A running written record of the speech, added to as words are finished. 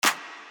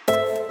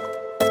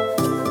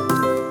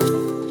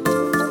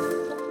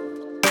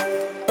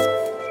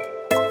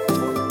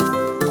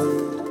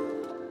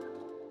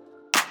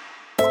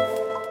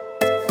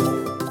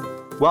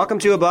Welcome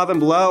to Above and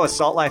Below, a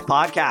Salt Life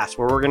podcast,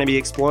 where we're going to be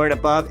exploring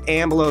above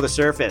and below the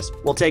surface.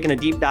 We'll take in a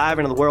deep dive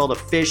into the world of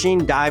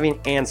fishing, diving,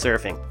 and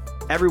surfing.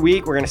 Every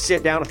week, we're going to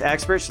sit down with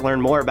experts to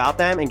learn more about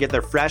them and get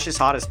their freshest,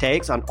 hottest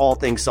takes on all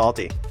things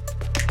salty.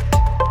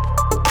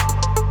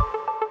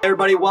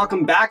 Everybody,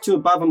 welcome back to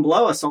Above and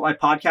Below, a Salt Life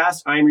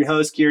podcast. I'm your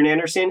host, Kieran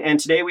Anderson,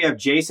 and today we have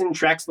Jason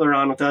Trexler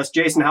on with us.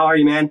 Jason, how are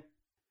you, man?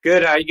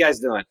 Good. How are you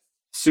guys doing?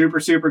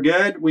 Super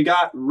good. We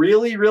got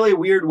really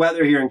weird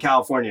weather here in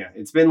California.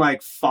 It's been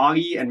like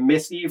foggy and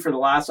misty for the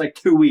last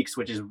 2 weeks,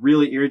 which is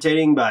really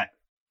irritating, but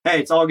hey,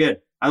 it's all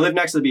good. I live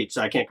next to the beach,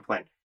 so I can't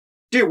complain.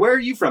 Dude, where are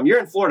you from? You're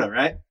in Florida,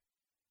 right?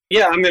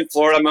 Yeah, I'm in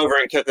Florida. I'm over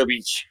in Cocoa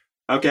Beach.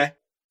 Okay.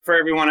 For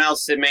everyone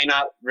else that may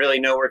not really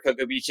know where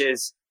Cocoa Beach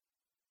is,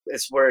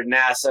 it's where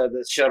NASA,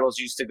 the shuttles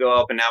used to go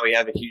up, and now we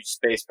have a huge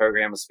space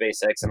program with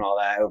SpaceX and all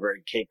that over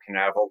in Cape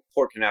Canaveral,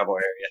 Port Canaveral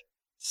area.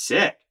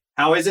 Sick.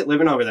 How is it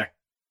living over there?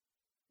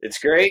 It's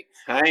great.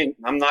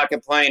 I'm not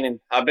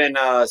complaining. I've been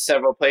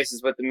several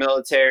places with the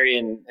military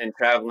and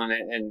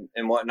traveling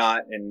and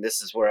whatnot, and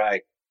this is where I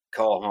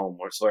call home.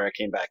 It's where I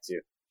came back to.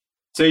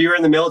 So you were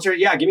in the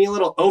military? Yeah, give me a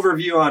little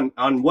overview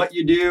on what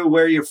you do,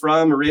 where you're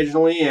from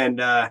originally,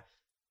 and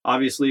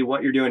obviously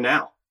what you're doing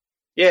now.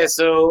 Yeah,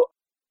 so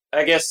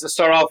I guess to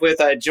start off with,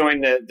 I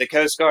joined the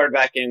Coast Guard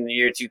back in the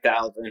year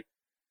 2000.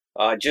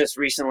 Just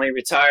recently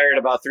retired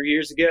about 3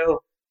 years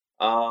ago.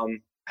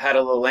 Had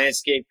a little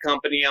landscape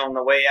company on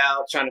the way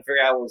out, trying to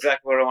figure out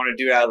exactly what I want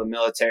to do out of the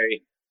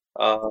military.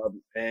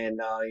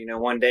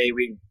 One day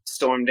we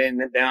stormed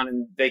down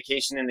in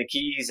vacation in the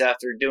Keys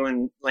after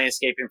doing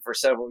landscaping for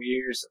several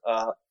years.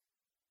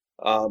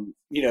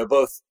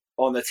 Both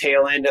on the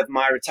tail end of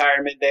my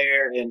retirement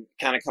there and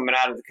kind of coming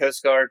out of the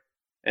Coast Guard.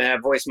 And I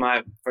voiced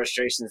my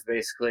frustrations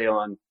basically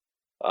on,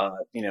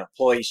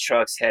 employees,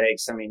 trucks,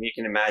 headaches. I mean, you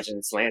can imagine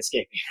it's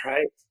landscaping,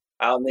 right?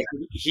 Out in the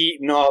heat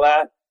and all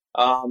that.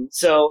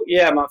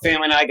 My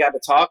family and I got to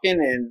talking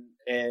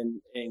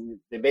and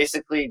they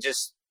basically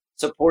just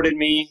supported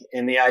me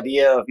in the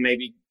idea of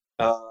maybe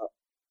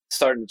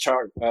starting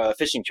a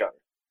fishing charter.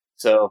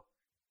 So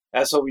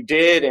that's what we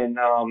did. And,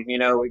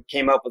 we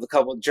came up with a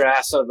couple of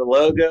drafts of the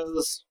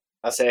logos.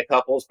 I say a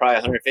couple, it's probably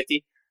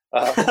 150.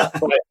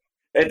 But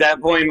at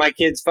that point, my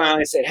kids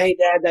finally said, "Hey,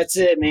 Dad, that's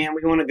it, man.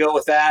 We want to go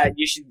with that.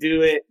 You should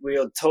do it.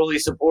 We'll totally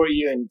support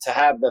you." And to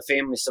have the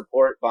family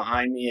support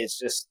behind me, it's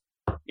just,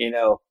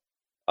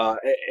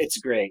 it's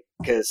great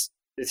because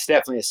it's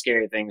definitely a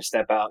scary thing to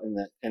step out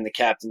in the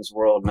captain's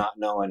world, not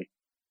knowing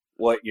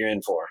what you're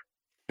in for.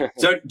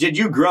 So did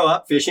you grow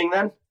up fishing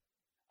then?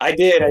 I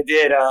did.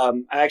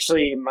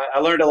 I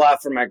learned a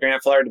lot from my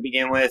grandfather to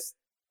begin with.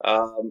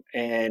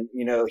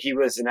 He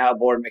was an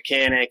outboard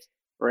mechanic,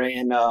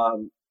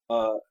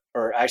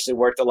 actually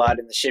worked a lot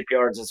in the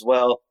shipyards as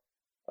well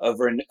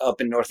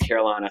up in North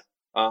Carolina.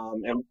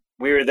 And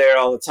we were there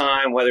all the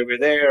time, whether we were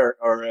there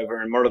or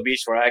over in Myrtle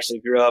Beach, where I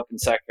actually grew up in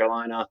South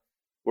Carolina.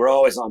 We're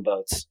always on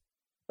boats.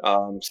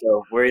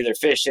 So we're either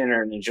fishing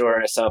or enjoying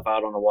ourselves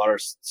out on the water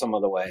some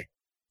other way.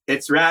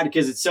 It's rad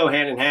because it's so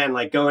hand in hand,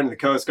 like going to the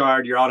Coast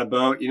Guard, you're on a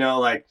boat,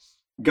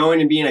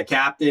 going and being a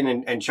captain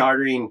and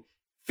chartering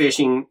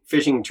fishing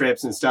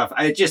trips and stuff.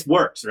 It just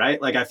works, right?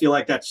 Like, I feel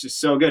like that's just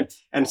so good.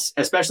 And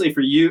especially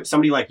for you,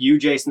 somebody like you,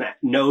 Jason, that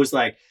knows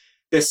like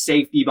the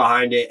safety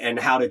behind it and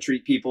how to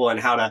treat people and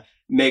how to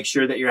make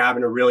sure that you're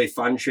having a really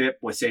fun trip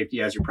with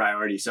safety as your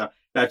priority. So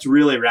that's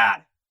really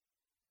rad.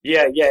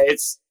 Yeah.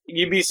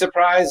 You'd be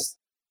surprised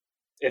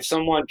if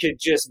someone could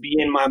just be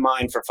in my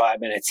mind for 5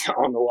 minutes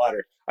on the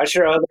water. I'm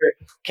sure other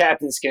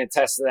captains can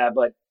attest to that,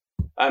 but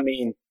I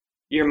mean,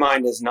 your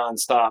mind is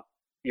nonstop.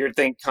 You're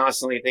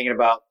constantly thinking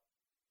about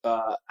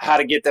how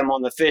to get them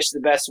on the fish the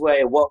best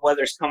way, what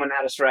weather's coming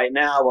at us right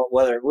now, what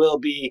weather it will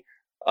be,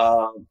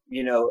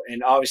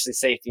 and obviously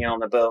safety on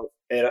the boat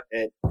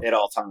at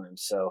all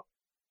times. So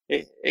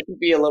it can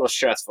be a little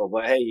stressful,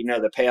 but hey,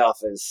 the payoff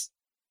is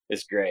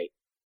great.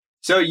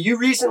 So you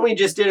recently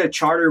just did a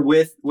charter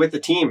with the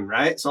team,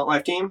 right? Salt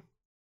Life team?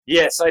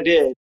 Yes, I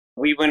did.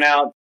 We went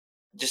out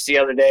just the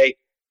other day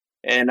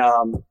and,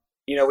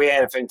 we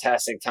had a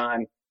fantastic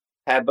time.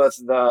 Had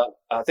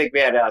I think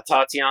we had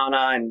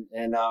Tatiana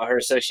and her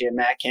associate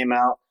Matt came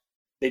out.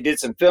 They did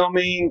some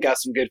filming, got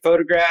some good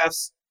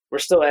photographs. We're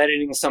still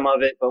editing some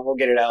of it, but we'll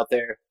get it out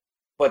there.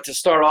 But to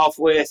start off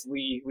with,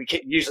 we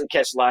usually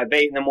catch live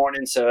bait in the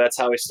morning, so that's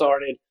how we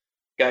started.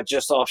 Got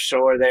just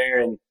offshore there,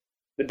 and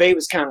the bait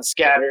was kind of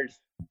scattered,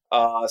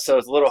 so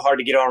it's a little hard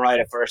to get on right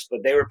at first, but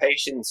they were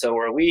patient, and so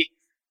were we.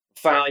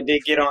 Finally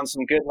did get on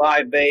some good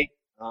live bait,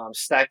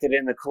 stacked it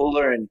in the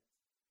cooler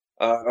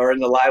or in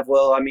the live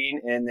well,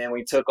 and then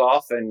we took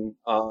off and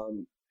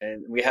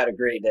we had a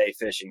great day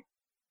fishing.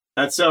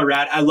 That's so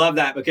rad. I love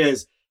that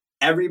because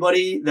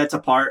everybody that's a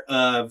part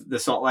of the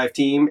Salt Life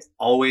team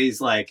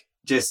always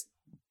just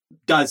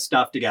does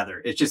stuff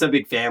together. It's just a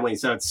big family.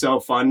 So it's so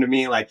fun to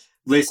me,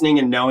 listening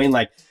and knowing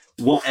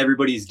what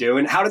everybody's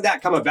doing. How did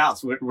that come about?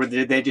 So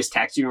did they just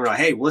text you and were like,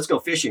 "Hey, well, let's go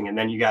fishing"? And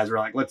then you guys were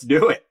like, "Let's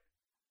do it."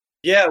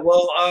 Yeah,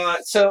 well,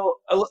 so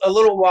a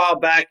little while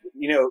back,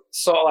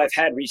 Salt Life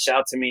had reached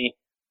out to me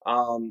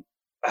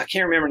I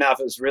can't remember now if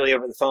it was really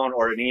over the phone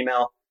or an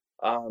email.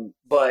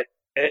 But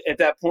at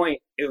that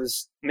point, it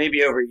was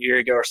maybe over a year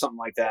ago or something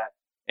like that.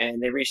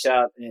 And they reached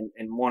out and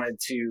wanted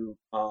to,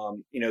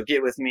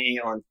 get with me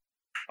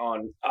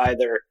on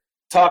either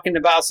talking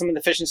about some of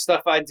the fishing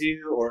stuff I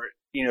do or,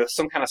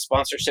 some kind of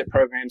sponsorship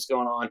programs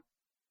going on.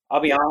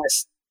 I'll be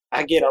honest,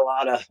 I get a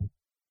lot of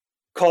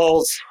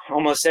calls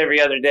almost every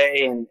other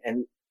day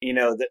and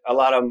a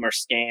lot of them are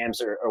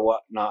scams or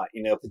whatnot,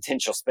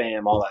 potential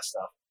spam, all that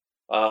stuff.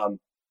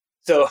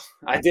 So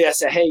I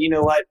said, hey, you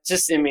know what?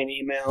 Just send me an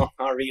email.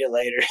 I'll read it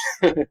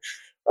later.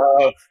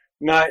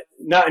 Not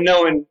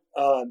knowing,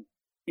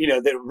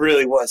 that it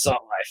really was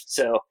Salt Life.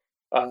 So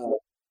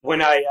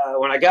when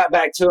I got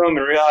back to them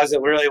and realized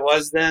it really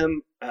was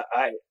them,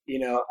 I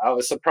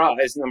was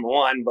surprised, number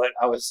one, but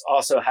I was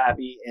also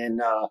happy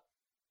and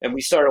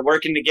we started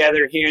working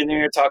together here and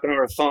there, talking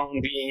over the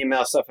phone, via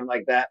email, stuff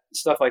like that,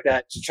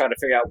 to try to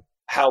figure out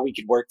how we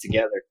could work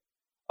together.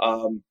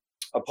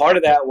 A part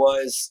of that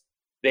was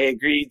they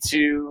agreed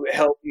to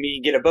help me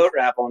get a boat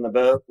wrap on the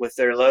boat with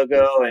their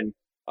logo and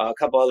a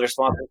couple other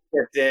sponsors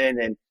chipped in.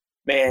 And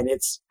man,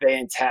 it's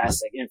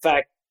fantastic. In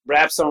fact,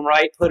 Wraps on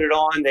Right put it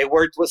on. They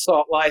worked with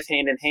Salt Life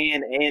hand in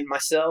hand and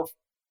myself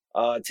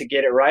to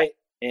get it right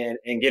and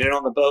get it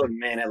on the boat. And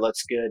man, it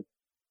looks good.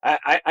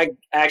 I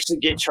actually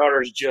get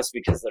charters just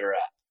because of the wrap.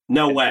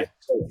 No way.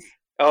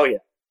 Oh yeah,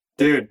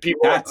 dude,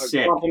 people that's are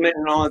sick.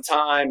 complimenting all the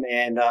time,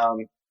 and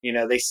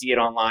they see it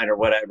online or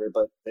whatever.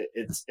 But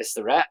it's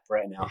the wrap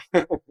right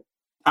now.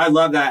 I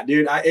love that,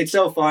 dude. It's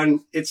so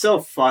fun. It's so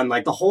fun.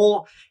 Like the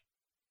whole,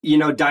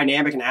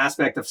 dynamic and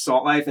aspect of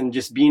Salt Life and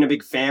just being a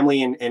big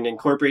family and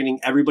incorporating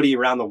everybody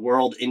around the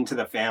world into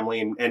the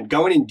family and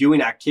going and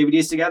doing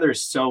activities together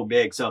is so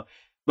big. So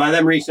by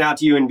them reaching out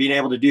to you and being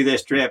able to do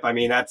this trip, I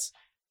mean, that's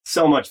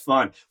so much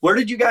fun. Where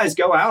did you guys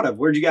go out of?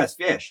 Where did you guys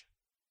fish?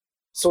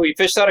 So we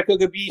fished out of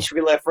Cocoa Beach.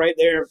 We left right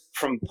there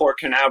from Port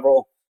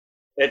Canaveral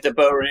at the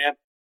boat ramp.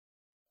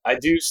 I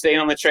do stay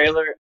on the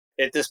trailer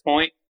at this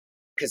point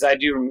because I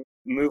do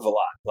move a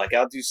lot. Like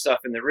I'll do stuff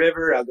in the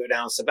river. I'll go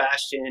down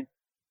Sebastian.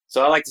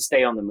 So I like to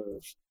stay on the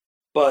move.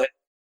 But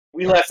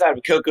we left out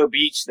of Cocoa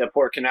Beach, the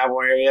Port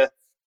Canaveral area,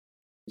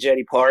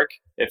 Jetty Park,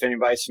 if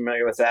anybody's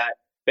familiar with that.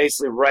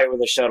 Basically right where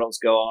the shuttles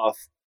go off.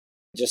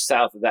 Just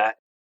south of that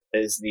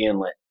is the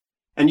inlet.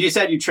 And you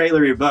said you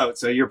trailer your boat,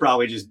 so you're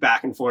probably just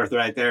back and forth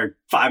right there,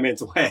 5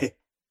 minutes away.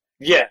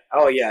 Yeah.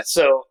 Oh, yeah.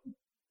 So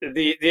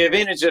the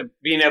advantage of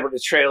being able to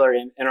trailer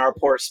in our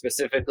port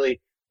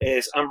specifically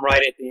is I'm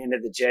right at the end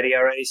of the jetty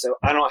already, so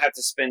I don't have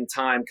to spend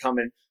time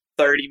coming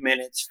 30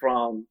 minutes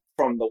from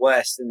the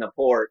west in the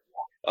port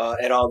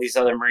at all these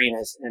other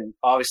marinas, and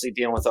obviously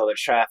dealing with other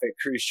traffic,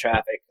 cruise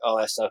traffic, all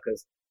that stuff,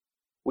 because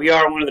we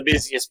are one of the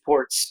busiest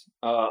ports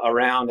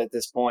around at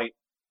this point,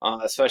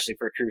 especially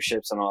for cruise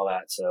ships and all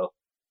that. So,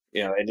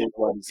 it is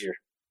a lot easier.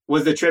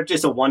 Was the trip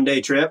just a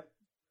one-day trip?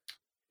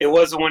 It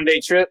was a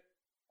one-day trip.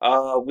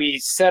 We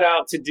set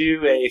out to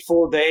do a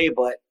full day,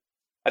 but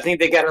I think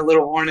they got a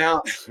little worn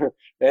out.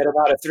 They had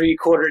about a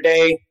 3/4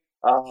 day.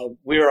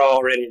 We were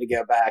all ready to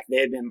go back. They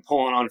had been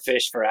pulling on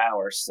fish for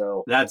hours.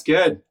 So that's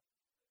good.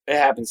 It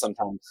happens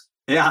sometimes.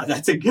 Yeah,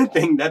 that's a good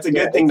thing. That's a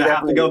good thing to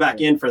have to go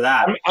back in for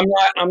that.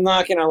 I'm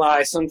not going to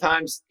lie.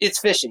 Sometimes it's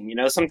fishing,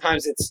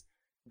 sometimes it's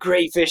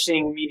great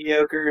fishing,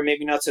 mediocre,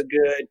 maybe not so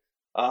good.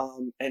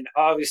 And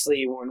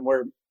obviously when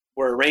we're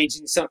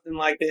arranging something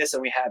like this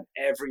and we have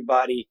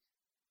everybody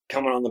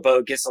coming on the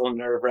boat, gets a little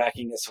nerve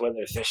wracking as to whether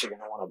the fish are going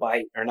to want to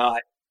bite or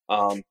not.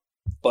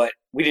 But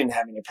we didn't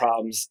have any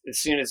problems. As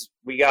soon as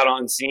we got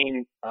on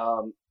scene,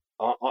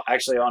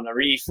 actually on the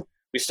reef,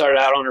 we started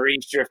out on a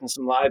reef drifting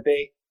some live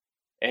bait,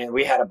 and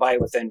we had a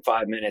bite within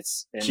 5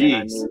 minutes. And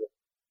then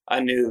I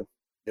knew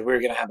that we were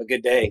going to have a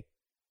good day.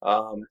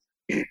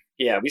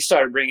 Yeah, we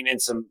started bringing in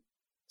some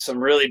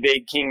really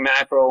big king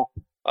mackerel.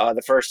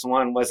 The first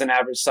one was an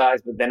average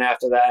size, but then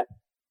after that,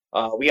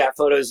 we got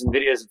photos and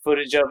videos and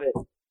footage of it.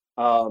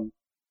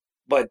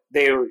 But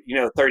they were,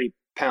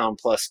 30-pound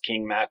plus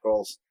king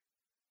mackerels.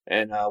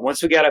 And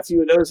once we got a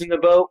few of those in the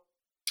boat,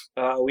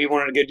 we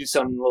wanted to go do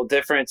something a little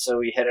different. So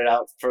we headed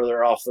out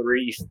further off the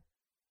reef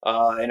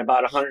and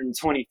about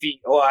 120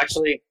 feet. Oh,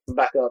 actually,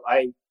 back up.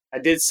 I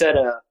did set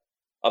a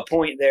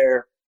point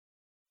there.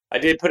 I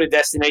did put a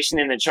destination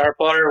in the chart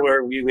plotter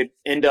where we would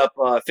end up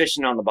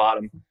fishing on the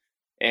bottom.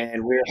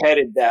 And we're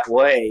headed that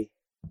way.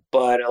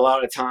 But a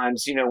lot of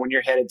times, when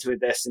you're headed to a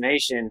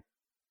destination,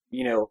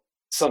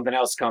 something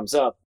else comes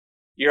up.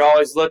 You're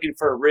always looking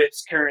for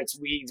rips, currents,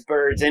 weeds,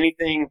 birds, any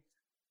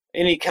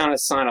kind of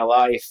sign of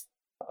life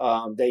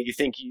that you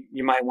think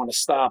you might want to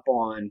stop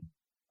on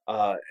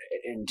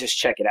and just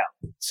check it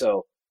out.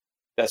 So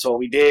that's what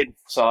we did.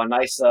 Saw a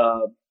nice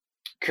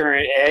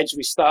current edge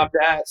we stopped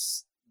at,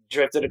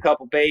 drifted a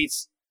couple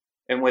baits,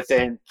 and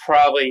within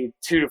probably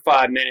 2 to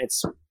 5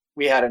 minutes,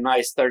 we had a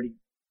nice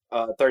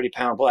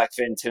 30-pound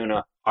blackfin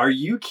tuna. Are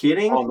you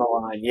kidding? On the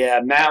line. Yeah,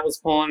 Matt was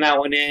pulling that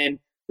one in.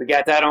 We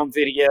got that on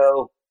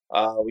video.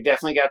 We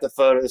definitely got the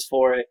photos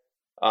for it.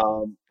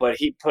 But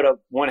he put up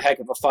one heck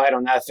of a fight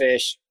on that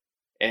fish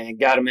and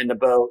got him in the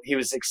boat. He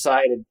was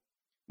excited.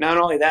 not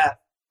only that,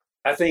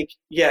 I think,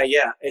 yeah,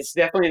 it's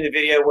definitely in the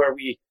video where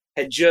we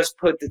had just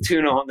put the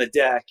tuna on the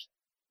deck,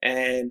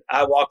 and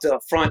I walked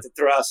up front to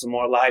throw out some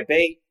more live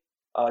bait,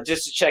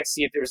 just to check,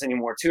 see if there was any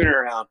more tuna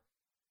around.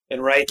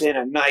 And right then,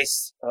 a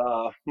nice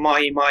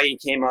mahi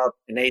came up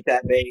and ate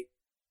that bait.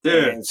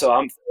 Dude. And so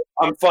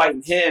I'm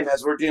fighting him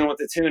as we're dealing with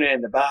the tuna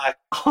in the back.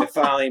 And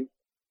finally,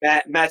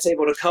 Matt's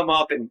able to come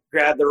up and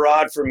grab the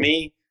rod from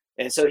me.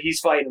 And so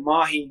he's fighting a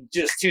mahi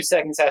just 2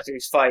 seconds after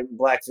he's fighting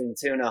blackfin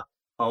tuna.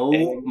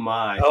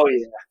 My. Oh,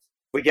 yeah.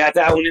 We got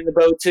that one in the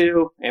boat,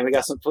 too, and we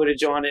got some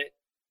footage on it.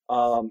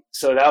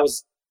 So that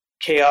was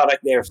chaotic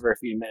there for a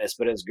few minutes,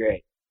 but it was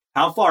great.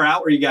 How far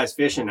out were you guys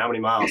fishing? How many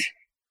miles?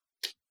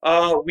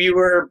 We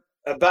were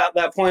about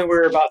that point. We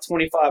were about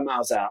 25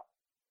 miles out.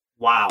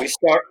 Wow.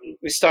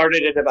 We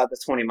started at about the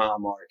 20-mile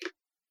mark.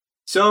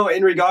 So,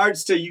 in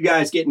regards to you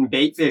guys getting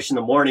bait fish in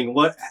the morning,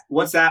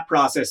 what's that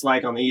process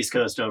like on the East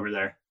Coast over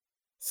there?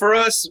 For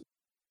us,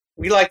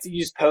 we like to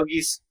use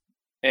pogies.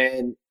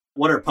 And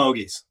what are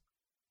pogies?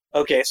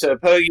 Okay, so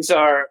pogies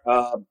are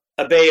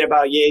a bait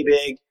about yay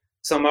big.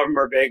 Some of them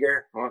are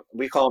bigger.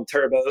 We call them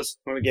turbos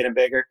when we get them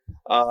bigger.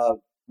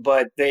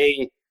 But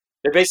they're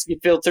basically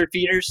filter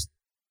feeders.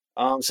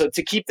 So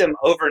to keep them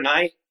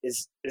overnight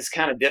is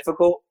kind of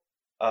difficult.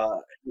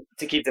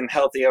 To keep them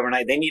healthy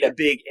overnight, they need a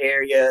big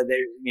area.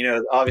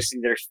 They're,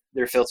 obviously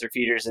they're filter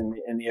feeders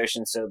in the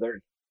ocean, so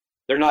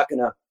they're not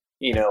gonna,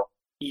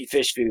 eat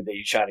fish food that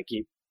you try to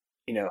keep,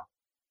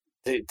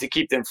 to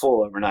keep them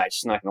full overnight. It's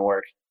just not gonna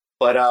work.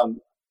 But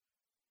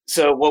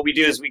so what we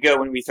do is we go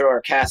when we throw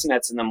our cast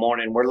nets in the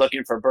morning. We're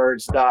looking for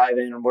birds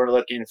diving. We're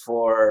looking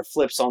for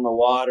flips on the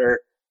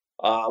water.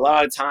 A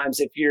lot of times,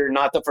 if you're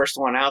not the first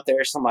one out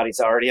there, somebody's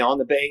already on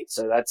the bait,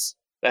 so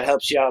that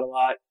helps you out a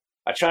lot.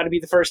 I try to be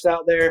the first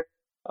out there,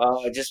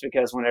 just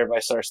because when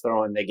everybody starts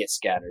throwing, they get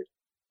scattered.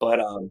 But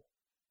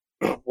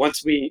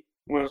once we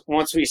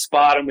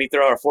spot them, we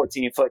throw our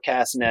 14-foot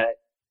cast net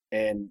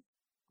and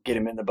get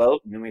them in the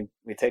boat, and then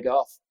we take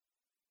off.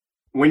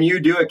 When you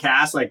do a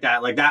cast like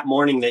that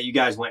morning that you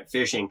guys went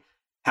fishing,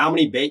 how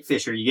many bait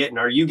fish are you getting?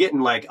 Are you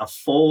getting like a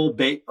full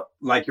bait,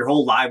 like your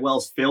whole live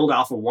well's filled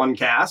off of one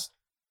cast?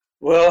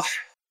 Well,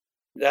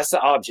 that's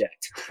the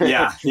object.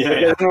 Yeah.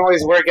 It doesn't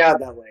always work out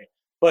that way.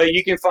 But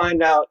you can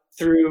find out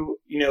through,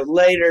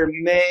 later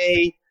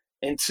May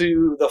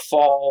into the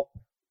fall,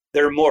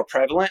 they're more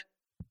prevalent.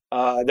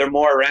 They're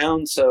more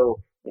around.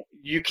 So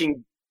you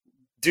can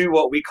do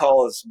what we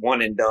call as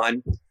one and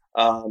done,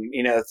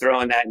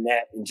 throwing that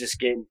net and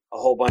just getting a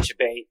whole bunch of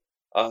bait.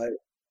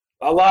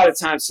 A lot of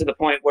times to the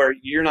point where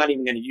you're not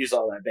even going to use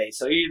all that bait.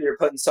 So you're either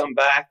putting some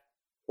back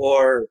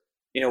or,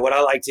 what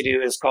I like to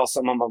do is call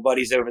some of my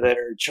buddies over that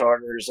are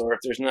charters, or if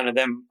there's none of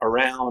them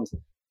around,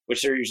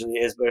 which there usually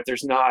is, but if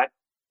there's not,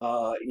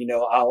 I'll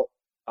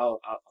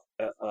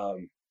a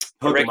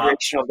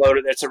recreational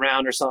boater that's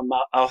around or something,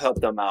 I'll help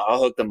them out.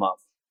 I'll hook them up.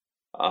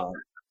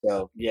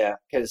 So yeah,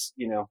 because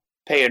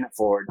paying it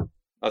forward.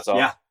 That's all.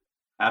 Yeah,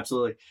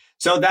 absolutely.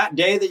 So that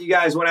day that you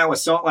guys went out with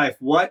Salt Life,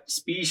 what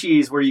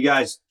species were you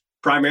guys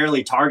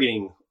primarily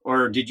targeting,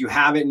 or did you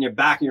have it in your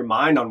back of your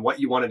mind on what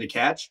you wanted to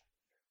catch?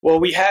 Well,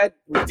 we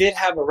did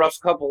have a rough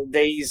couple of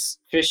days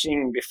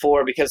fishing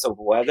before because of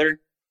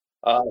weather.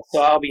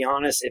 So I'll be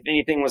honest, if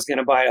anything was going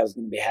to bite, I was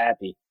going to be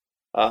happy.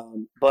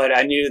 But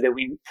I knew that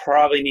we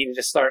probably needed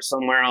to start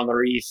somewhere on the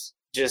reef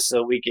just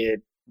so we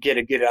could get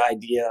a good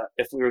idea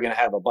if we were going to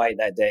have a bite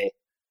that day.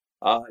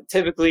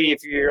 Typically,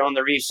 if you're on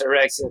the reefs or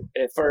wrecks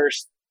at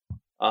first,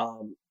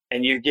 and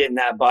you're getting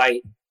that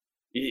bite,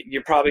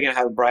 you're probably going to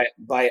have a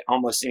bite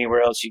almost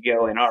anywhere else you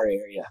go in our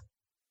area.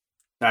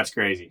 That's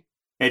crazy.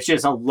 It's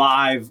just a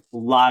live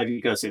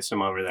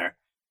ecosystem over there.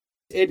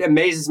 It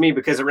amazes me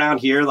because around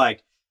here,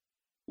 like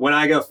when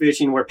I go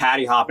fishing, we're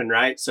patty hopping,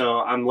 right? So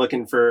I'm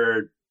looking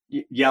for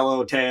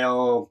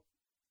yellowtail,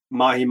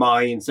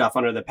 mahi and stuff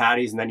under the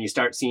patties. And then you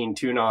start seeing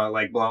tuna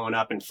like blowing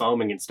up and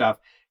foaming and stuff,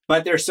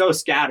 but they're so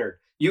scattered.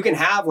 You can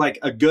have like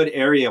a good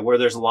area where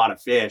there's a lot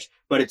of fish,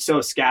 but it's so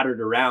scattered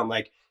around,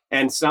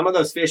 and some of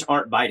those fish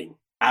aren't biting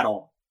at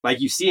all. Like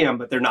you see them,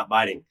 but they're not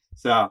biting.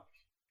 So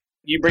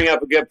you bring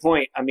up a good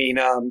point. I mean,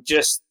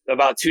 just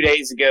about 2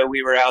 days ago,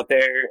 we were out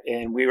there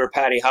and we were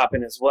patty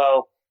hopping as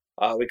well.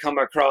 We come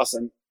across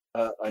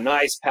a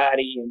nice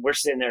patty, and we're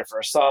sitting there for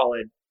a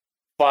solid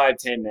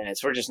 5-10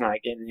 minutes. We're just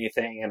not getting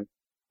anything. And,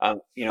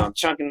 I'm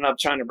chunking it up,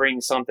 trying to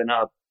bring something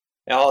up.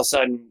 And all of a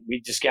sudden,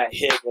 we just got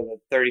hit with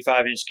a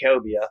 35-inch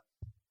cobia.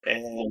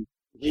 And,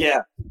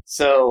 yeah,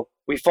 so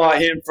we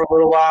fought him for a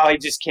little while. He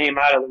just came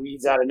out of the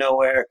weeds out of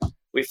nowhere.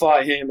 We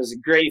fought him. It was a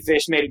great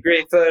fish, made a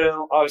great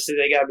photo. Obviously,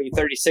 they got to be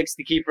 36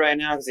 to keep right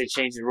now because they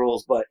changed the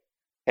rules. But,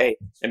 hey,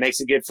 it makes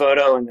a good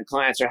photo, and the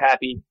clients are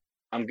happy.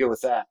 I'm good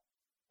with that.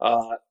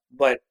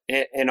 But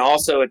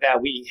also with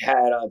that, we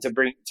had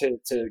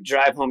to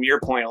drive home your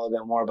point a little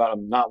bit more about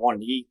them not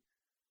wanting to eat.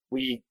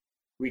 We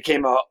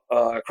came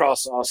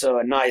across also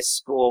a nice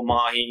school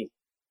mahi,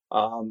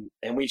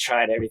 and we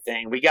tried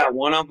everything. We got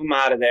one of them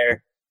out of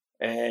there,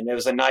 and it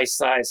was a nice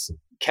size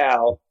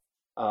cow,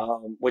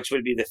 which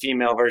would be the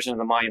female version of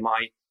the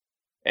mahi.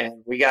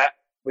 And we got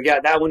we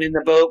got that one in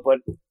the boat, but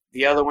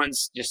the other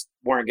ones just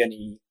weren't going to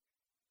eat.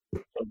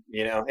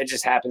 It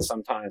just happens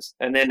sometimes.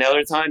 And then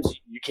other times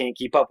you can't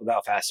keep up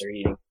without faster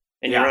eating,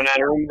 and you run out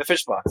of room in the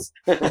fish box.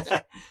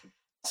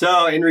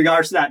 So in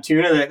regards to that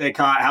tuna that they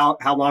caught,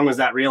 how long was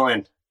that reel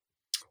in?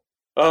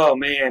 Oh,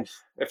 man.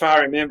 If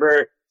I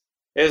remember,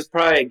 it was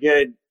probably a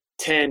good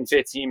 10,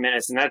 15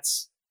 minutes, and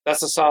that's a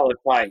solid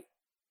fight,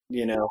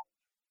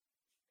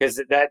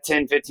 because that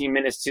 10, 15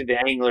 minutes to the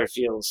angler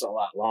feels a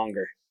lot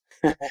longer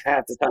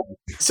half the time.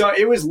 So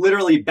it was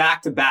literally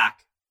back to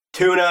back,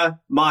 tuna,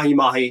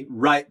 mahi,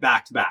 right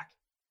back to back.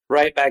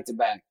 Right back to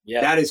back,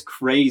 yeah. That is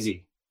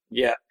crazy.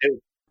 Yeah.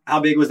 How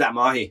big was that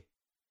mahi?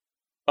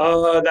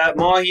 That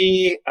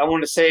mahi, I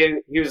want to say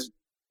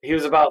he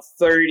was about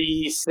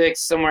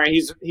 36 somewhere.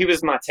 He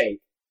was my take,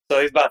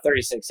 so he's about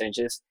 36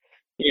 inches.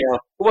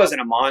 It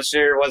wasn't a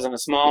monster, it wasn't a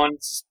small one,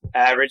 it's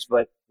average,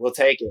 but we'll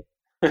take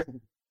it.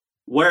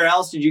 Where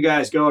else did you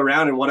guys go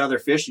around, and what other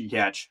fish did you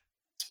catch?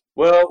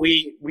 Well,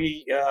 we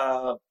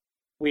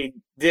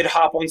did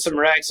hop on some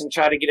wrecks and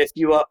try to get a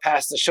few up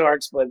past the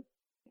sharks, but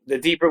the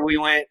deeper we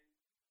went,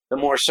 the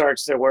more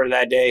sharks there were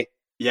that day.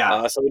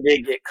 Yeah. So we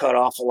did get cut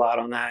off a lot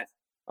on that.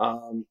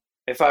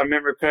 If I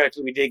remember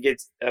correctly, we did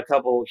get a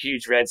couple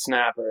huge red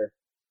snapper.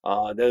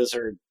 Those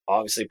are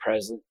obviously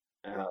present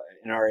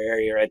in our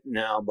area right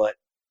now. But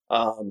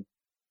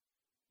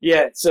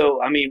yeah,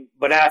 so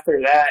but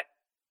after that,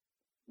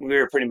 we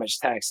were pretty much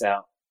taxed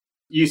out.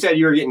 You said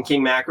you were getting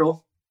king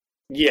mackerel?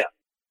 Yeah.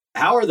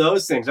 How are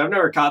those things? I've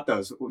never caught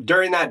those.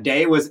 During that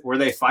day, were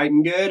they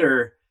fighting good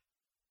or?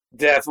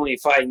 Definitely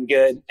fighting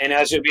good. And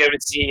as you'll be able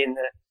to see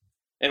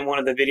in one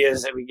of the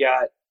videos that we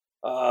got,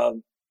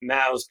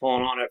 Matt was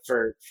pulling on it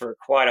for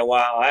quite a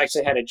while. I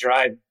actually had to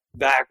drive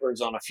backwards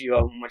on a few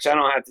of them, which I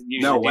don't have to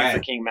usually do for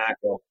king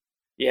mackerel.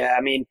 Yeah,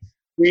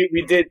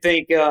 we did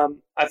think,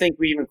 I think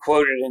we even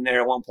quoted in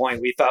there at one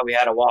point, we thought we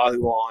had a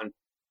wahoo on,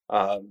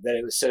 that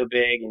it was so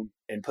big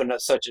and putting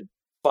up such a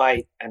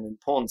fight and then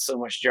pulling so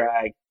much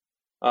drag.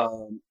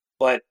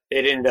 But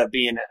it ended up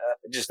being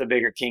just a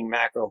bigger king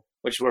mackerel,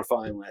 which we're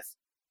fine with.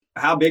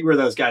 How big were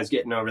those guys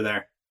getting over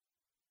there?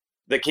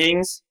 The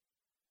kings?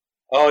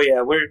 Oh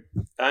yeah,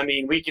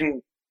 we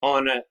can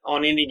on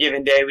any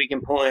given day we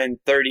can pull in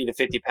 30 to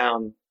 50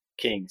 pound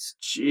kings.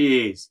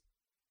 Jeez.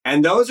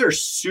 And those are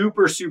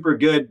super, super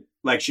good,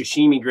 like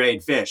sashimi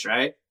grade fish,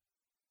 right?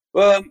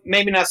 Well,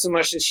 maybe not so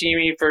much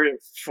sashimi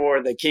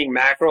for the king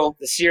mackerel.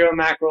 The Sierra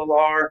mackerel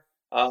are,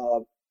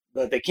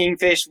 but the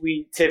kingfish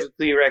we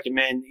typically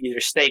recommend either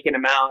staking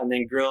them out and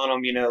then grilling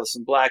them,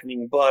 some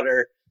blackening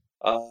butter.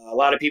 A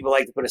lot of people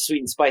like to put a sweet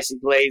and spicy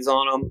glaze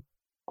on them,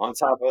 on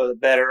top of the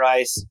bed of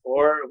rice,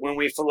 or when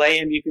we fillet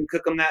them, you can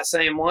cook them that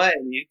same way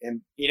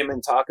and eat them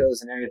in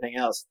tacos and everything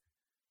else.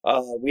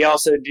 We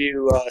also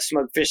do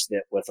smoked fish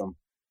dip with them.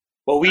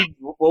 What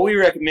we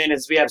recommend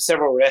is we have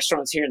several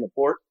restaurants here in the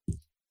port.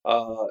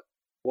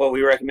 What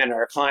we recommend to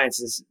our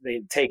clients is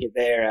they take it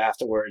there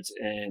afterwards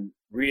and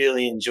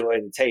really enjoy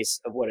the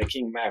taste of what a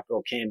king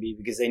mackerel can be,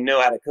 because they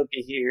know how to cook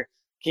it here.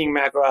 King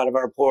mackerel out of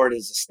our port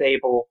is a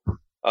staple.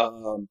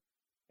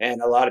 And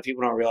a lot of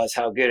people don't realize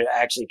how good it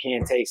actually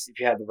can taste if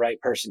you have the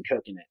right person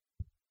cooking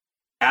it.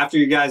 After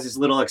you guys'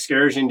 little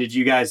excursion, did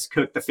you guys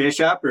cook the fish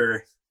up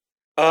or?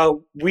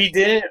 We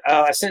didn't.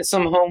 I sent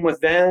some home with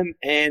them.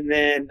 And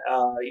then,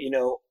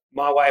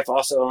 my wife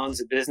also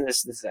owns a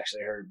business. This is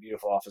actually her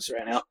beautiful office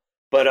right now.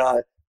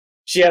 But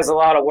she has a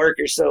lot of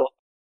workers. So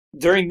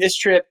during this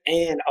trip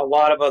and a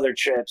lot of other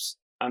trips,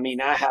 I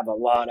have a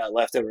lot of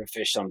leftover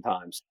fish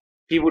sometimes.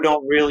 People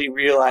don't really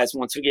realize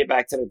once we get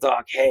back to the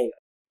dock, hey,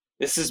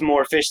 this is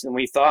more fish than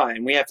we thought,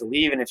 and we have to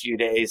leave in a few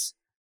days.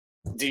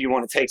 Do you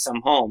want to take some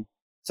home?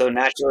 So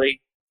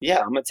naturally, yeah,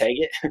 I'm going to take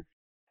it.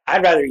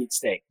 I'd rather eat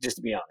steak, just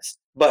to be honest.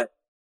 But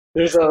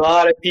there's a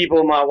lot of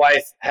people my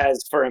wife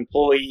has for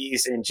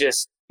employees and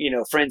just,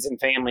 friends and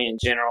family in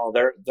general.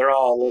 They're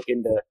all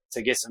looking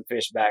to get some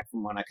fish back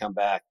from when I come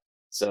back.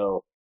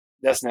 So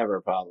that's never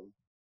a problem.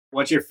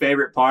 What's your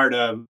favorite part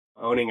of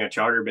owning a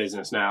charter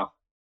business now?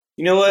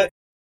 You know what?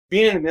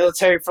 Being in the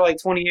military for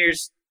like 20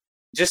 years,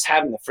 just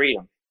having the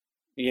freedom.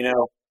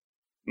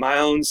 My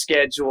own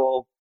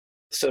schedule,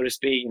 so to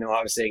speak.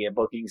 Obviously I get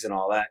bookings and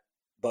all that,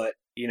 but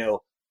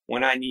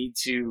when I need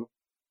to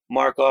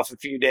mark off a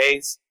few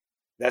days,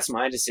 that's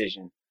my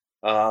decision.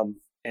 And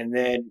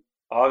then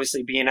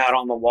obviously being out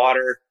on the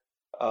water,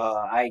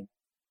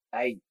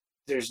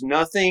 there's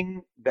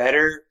nothing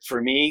better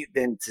for me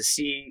than to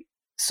see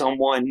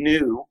someone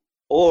new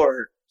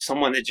or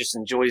someone that just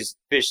enjoys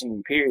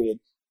fishing, period,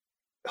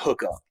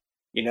 hook up.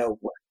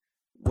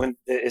 When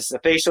it's the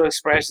facial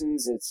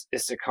expressions,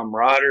 it's the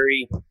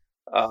camaraderie.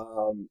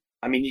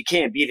 You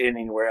can't beat it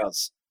anywhere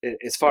else,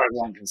 as far as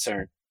I'm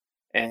concerned.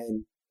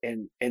 And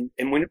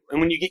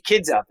when you get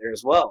kids out there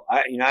as well,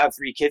 I have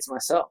 3 kids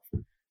myself,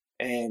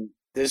 and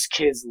those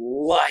kids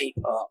light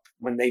up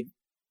when they,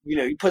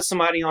 you put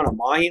somebody on a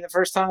mahi the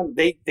first time,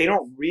 they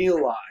don't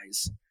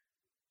realize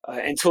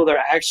until they're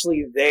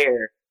actually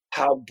there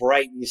how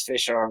bright these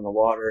fish are in the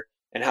water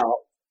and how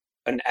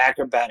an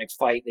acrobatic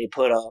fight they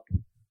put up.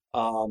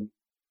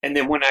 And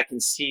then when I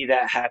can see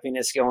that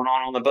happiness going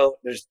on the boat,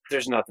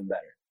 there's nothing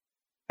better.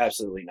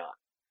 Absolutely not.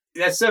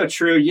 That's so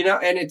true.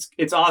 And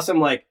it's awesome.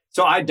 Like,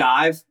 so I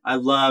dive. I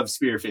love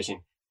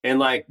spearfishing, and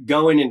like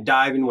going and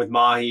diving with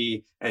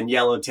mahi and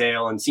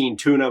yellowtail and seeing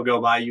tuna go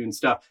by you and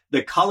stuff.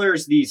 The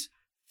colors these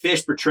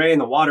fish portray in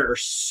the water are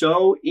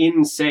so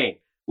insane.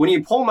 When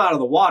you pull them out of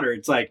the water,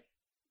 it's like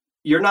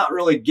you're not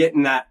really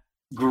getting that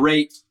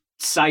great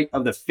sight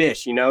of the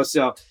fish,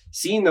 So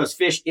seeing those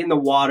fish in the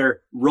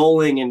water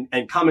rolling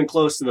and coming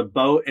close to the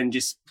boat and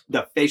just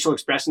the facial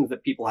expressions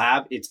that people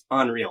have, it's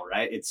unreal,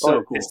 right? It's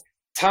so cool.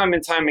 Time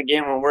and time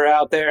again, when we're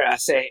out there,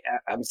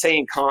 I'm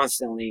saying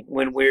constantly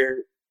when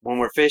we're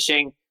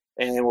fishing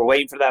and we're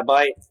waiting for that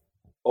bite,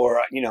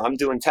 or I'm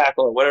doing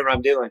tackle or whatever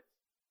I'm doing,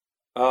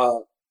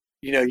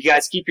 you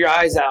guys keep your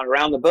eyes out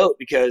around the boat,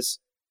 because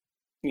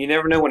you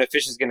never know when a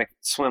fish is going to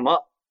swim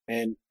up,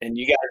 and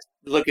you guys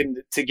looking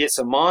to get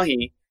some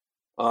mahi,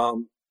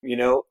 and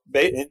a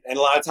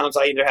lot of times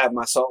I either have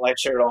my Salt Life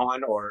shirt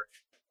on or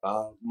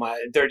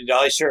my Dirty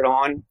Dolly shirt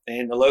on,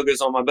 and the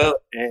logo's on my boat,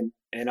 and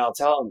I'll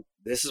tell them,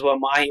 this is what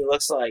mahi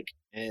looks like,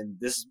 and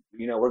this,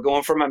 we're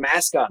going for my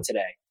mascot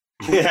today.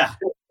 Yeah.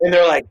 And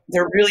they're like,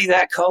 they're really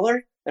that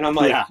color? And I'm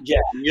like, yeah,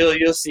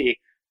 you'll see.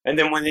 And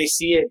then when they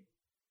see it,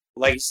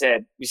 like you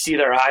said, you see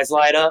their eyes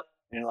light up,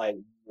 and you're like,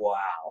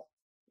 wow,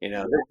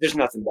 there's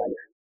nothing better.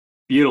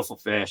 Beautiful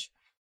fish.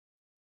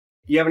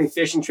 You have any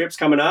fishing trips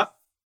coming up?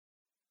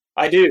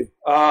 I do.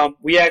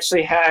 We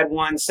actually had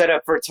one set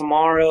up for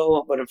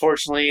tomorrow, but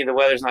unfortunately the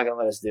weather's not going to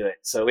let us do it.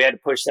 So we had to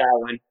push that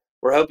one.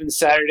 We're hoping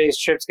Saturday's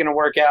trip's going to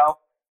work out.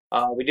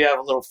 We do have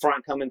a little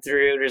front coming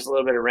through. There's a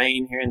little bit of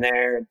rain here and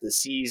there. The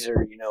seas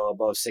are,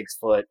 above 6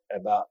 foot,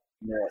 about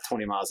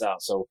 20 miles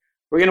out. So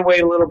we're going to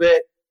wait a little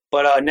bit.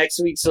 But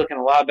next week's looking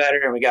a lot better,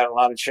 and we got a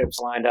lot of trips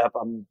lined up.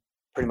 I'm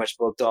pretty much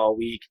booked all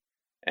week,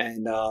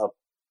 and a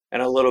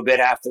little bit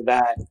after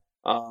that.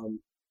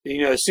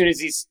 As soon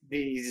as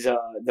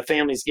the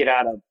families get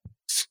out of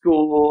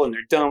school and they're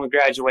done with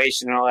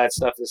graduation and all that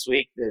stuff this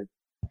week, the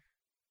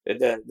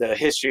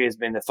history has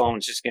been the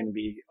phone's just going to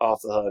be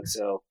off the hook.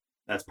 So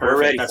that's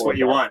perfect. That's what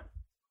you want.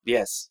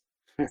 Yes.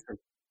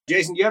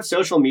 Jason, do you have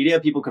social media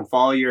people can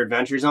follow your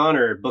adventures on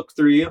or book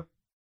through you?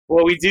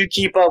 Well, we do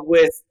keep up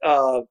with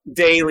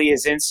daily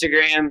is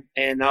Instagram,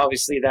 and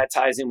obviously that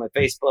ties in with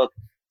Facebook.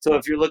 So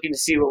if you're looking to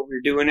see what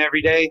we're doing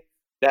every day,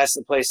 that's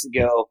the place to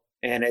go.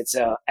 And it's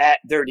at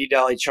Dirty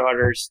Dolly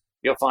Charters.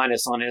 You'll find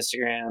us on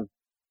Instagram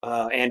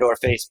and or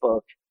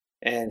Facebook,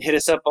 and hit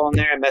us up on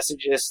there and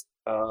message us.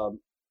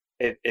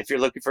 If you're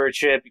looking for a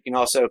trip, you can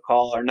also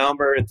call our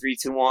number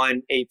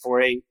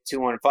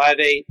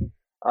 321-848-2158.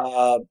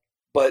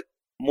 But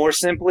more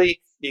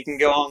simply, you can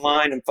go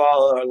online and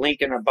follow our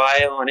link in our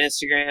bio on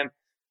Instagram,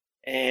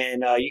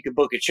 and you can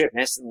book a trip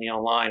instantly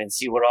online and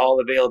see what all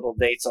available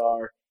dates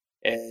are.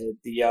 And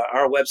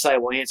our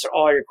website will answer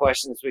all your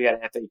questions. We got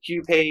an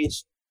FAQ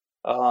page.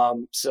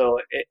 So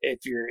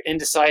if you're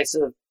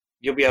indecisive,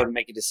 you'll be able to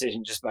make a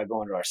decision just by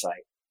going to our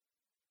site.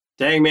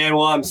 Dang, man.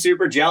 Well, I'm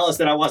super jealous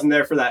that I wasn't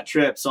there for that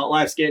trip. Salt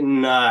Life's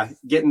getting the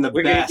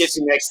We're going to get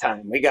you next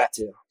time. We got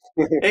to.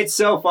 It's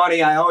so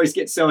funny. I always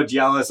get so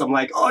jealous. I'm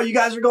like, oh, you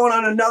guys are going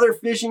on another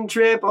fishing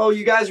trip. Oh,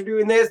 you guys are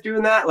doing this,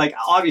 doing that. Like,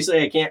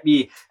 obviously I can't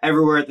be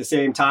everywhere at the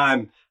same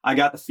time. I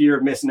got the fear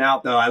of missing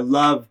out though. I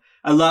love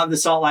the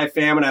Salt Life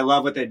fam, and I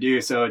love what they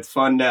do. So it's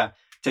fun to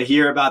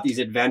hear about these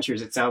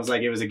adventures. It sounds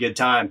like it was a good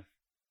time.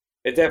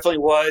 It definitely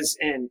was.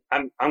 And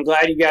I'm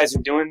glad you guys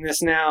are doing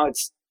this now.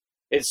 It's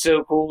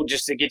so cool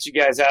just to get you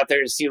guys out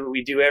there to see what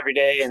we do every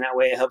day. And that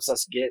way it helps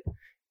us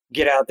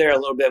get out there a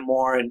little bit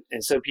more. And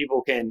so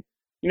people can,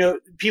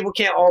 people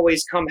can't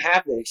always come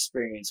have the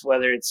experience,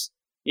 whether it's,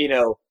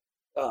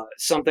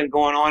 something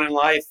going on in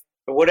life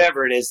or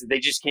whatever it is that they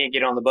just can't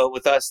get on the boat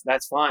with us.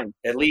 That's fine.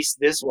 At least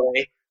this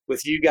way,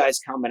 with you guys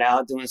coming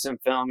out, doing some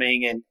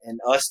filming and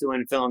us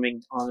doing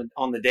filming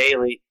on the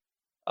daily,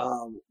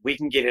 we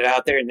can get it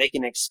out there and they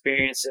can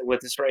experience it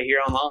with us right here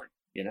online.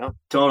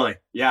 Totally.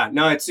 Yeah.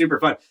 No, it's super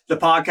fun. The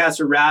podcasts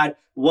are rad.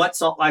 What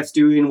Salt Life's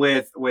doing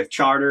with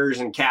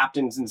charters and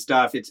captains and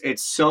stuff,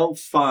 it's so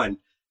fun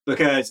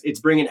because it's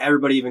bringing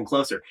everybody even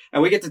closer,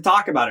 and we get to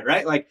talk about it,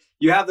 right? Like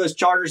you have those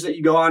charters that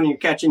you go on and you're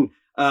catching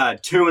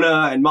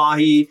tuna and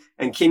mahi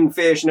and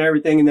kingfish and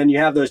everything, and then you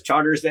have those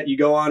charters that you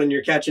go on and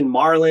you're catching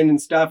marlin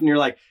and stuff, and you're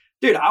like,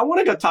 dude, I want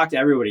to go talk to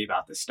everybody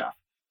about this stuff.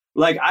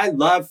 Like, I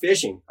love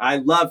fishing.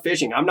 I'm not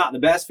the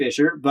best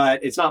fisher,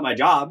 but it's not my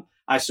job.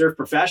 I surf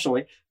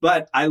professionally,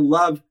 but I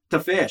love to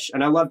fish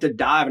and I love to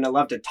dive and I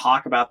love to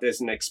talk about this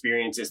and the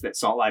experiences that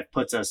Salt Life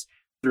puts us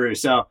through.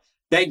 So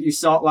thank you,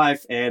 Salt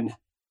Life. And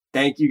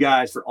thank you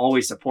guys for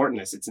always supporting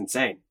us. It's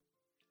insane.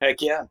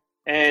 Heck yeah.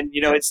 And,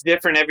 it's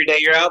different every day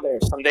you're out there.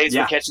 Some days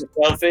we're catching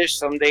shellfish.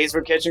 Some days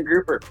we're catching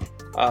grouper.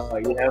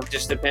 It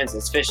just depends.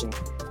 It's fishing,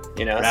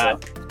 so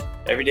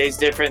every day's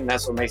different, and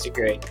that's what makes it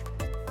great.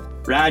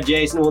 Rad,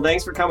 Jason. Well,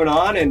 thanks for coming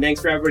on, and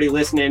thanks for everybody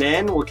listening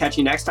in. We'll catch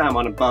you next time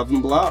on Above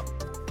and Below.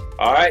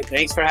 All right.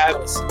 Thanks for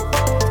having us.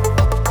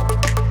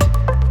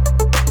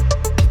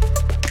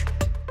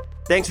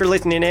 Thanks for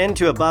listening in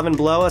to Above and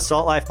Below, a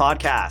Salt Life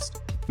podcast.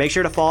 Make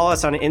sure to follow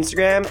us on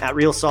Instagram at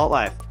Real Salt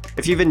Life.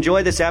 If you've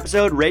enjoyed this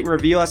episode, rate and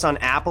review us on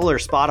Apple or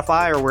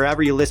Spotify or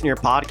wherever you listen to your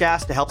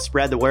podcast to help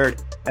spread the word.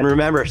 And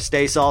remember,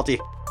 stay salty.